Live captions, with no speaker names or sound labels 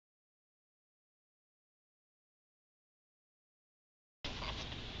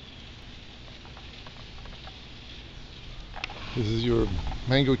This is your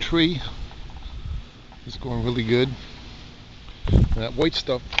mango tree. It's going really good. And that white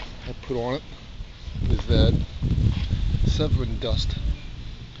stuff I put on it is that Severin dust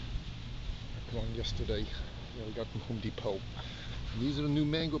I put on yesterday. We got from Home Depot. And these are the new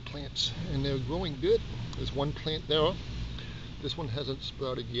mango plants, and they're growing good. There's one plant there. This one hasn't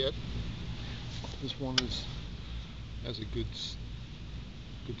sprouted yet. This one has a good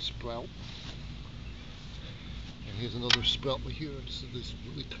sprout. And here's another sprout right here. This is this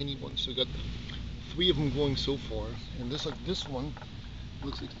really tiny one. So I got 3 of them going so far, and this one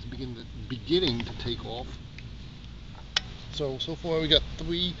looks like it's beginning to take off. So far we got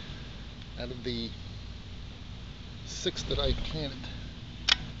 3 out of the 6 that I planted.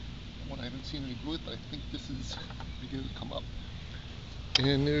 One I haven't seen any growth, but I think this is beginning to come up.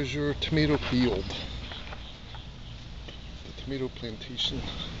 And there's your tomato field, the tomato plantation.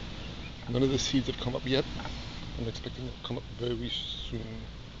 None of the seeds have come up yet. I'm expecting it to come up very soon.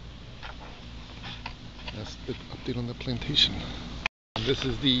 That's the update on the plantation. And this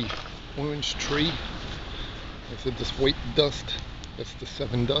is the orange tree. I said this white dust, that's the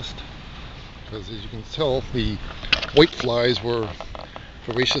Seven dust. Because as you can tell, the white flies were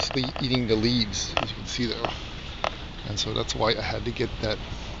voraciously eating the leaves, as you can see there. And so that's why I had to get that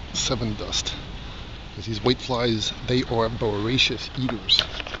Seven dust. Because these white flies, they are voracious eaters.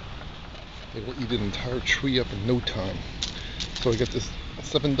 They will eat an entire tree up in no time. So I got this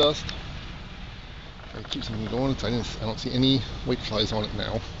Seven dust. It keeps them going. I don't see any white flies on it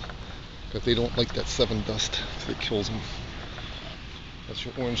now, because they don't like that Seven dust, so it kills them. That's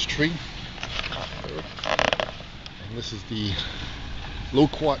your orange tree. There. And this is the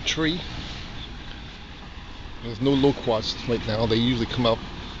loquat tree. There's no loquats right now. They usually come out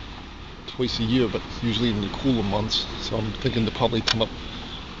twice a year, but usually in the cooler months. So I'm thinking to probably come up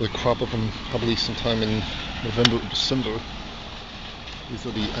with a crop of them probably sometime in November or December. These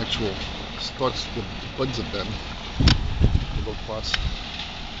are the actual starts, the buds of them, the loquats.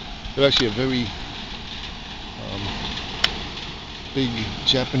 They're actually a very big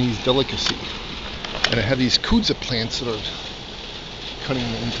Japanese delicacy. And I have these kudzu plants that are cutting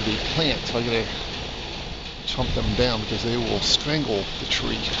into the plant, so I gotta chomp them down because they will strangle the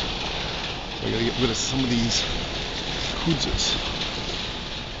tree. So I gotta get rid of some of these kudzus.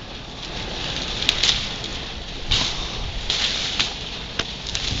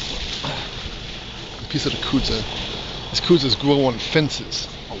 A piece of the kudzu. These kudzas grow on fences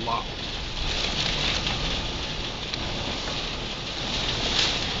a lot.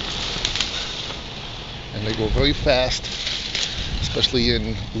 And they go very fast, especially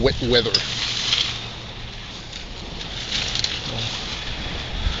in wet weather.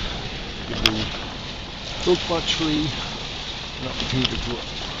 Give the loquat tree an opportunity to grow.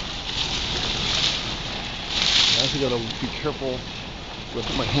 I also gotta be careful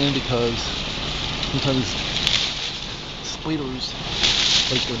with my hand, because sometimes spiders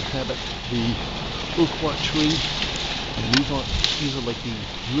like to inhabit the loquat tree, and these are like the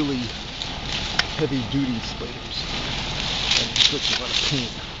really heavy duty spiders, and it puts a lot of pain.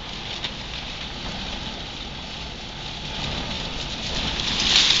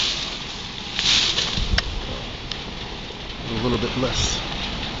 A little bit less.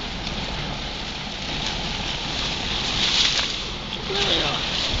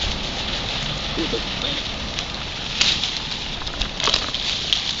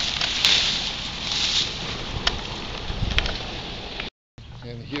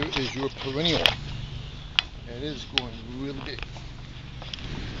 And here is your perennial. It is growing really big,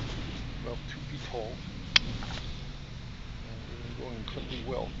 about 2 feet tall, and growing incredibly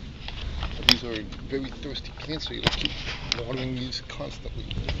well. But these are very thirsty plants, so you have to keep watering these constantly.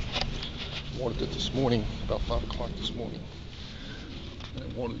 I watered it this morning, about 5 o'clock this morning, and I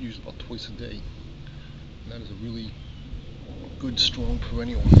water it usually about twice a day. And that is a really good, strong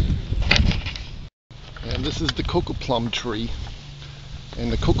perennial. And this is the cocoa plum tree, and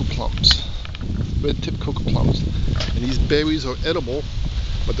the cocoa plums, red tip cocoa plums, and these berries are edible,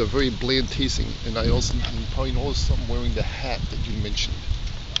 but they're very bland tasting. And you probably noticed I'm wearing the hat that you mentioned.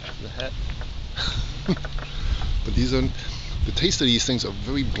 The hat. But the taste of these things are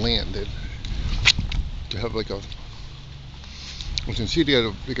very bland. They have like you can see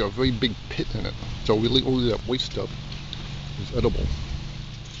they got a very big pit in it. So really only that white stuff is edible.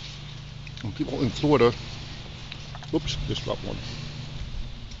 And people in Florida, oops, just dropped one.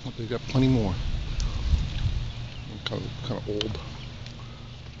 But they got plenty more. Kind of old.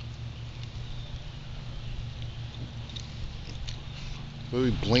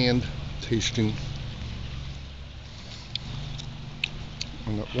 Very bland tasting.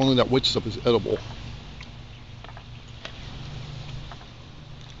 And only that white stuff is edible.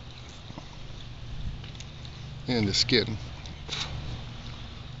 and the skin.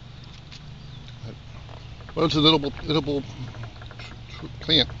 Well, it's an edible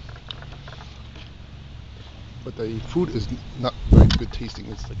plant, but the food is not very good tasting.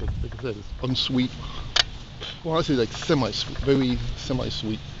 It's like I said, it's unsweet. Well, I say like semi-sweet, very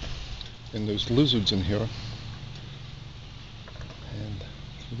semi-sweet. And there's lizards in here. And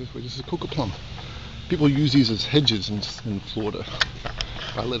this is coca plum. People use these as hedges in Florida.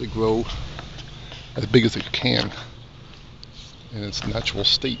 I let it grow as big as it can in its natural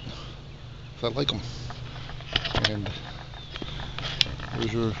state. So I like them. And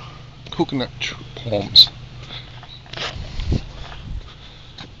there's your coconut palms.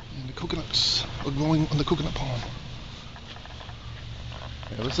 And the coconuts are growing on the coconut palm.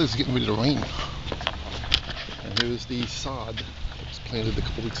 Yeah, looks like it's getting ready to rain. And here's the sod that was planted a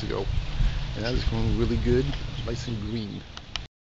couple weeks ago. And that is growing really good, nice and green.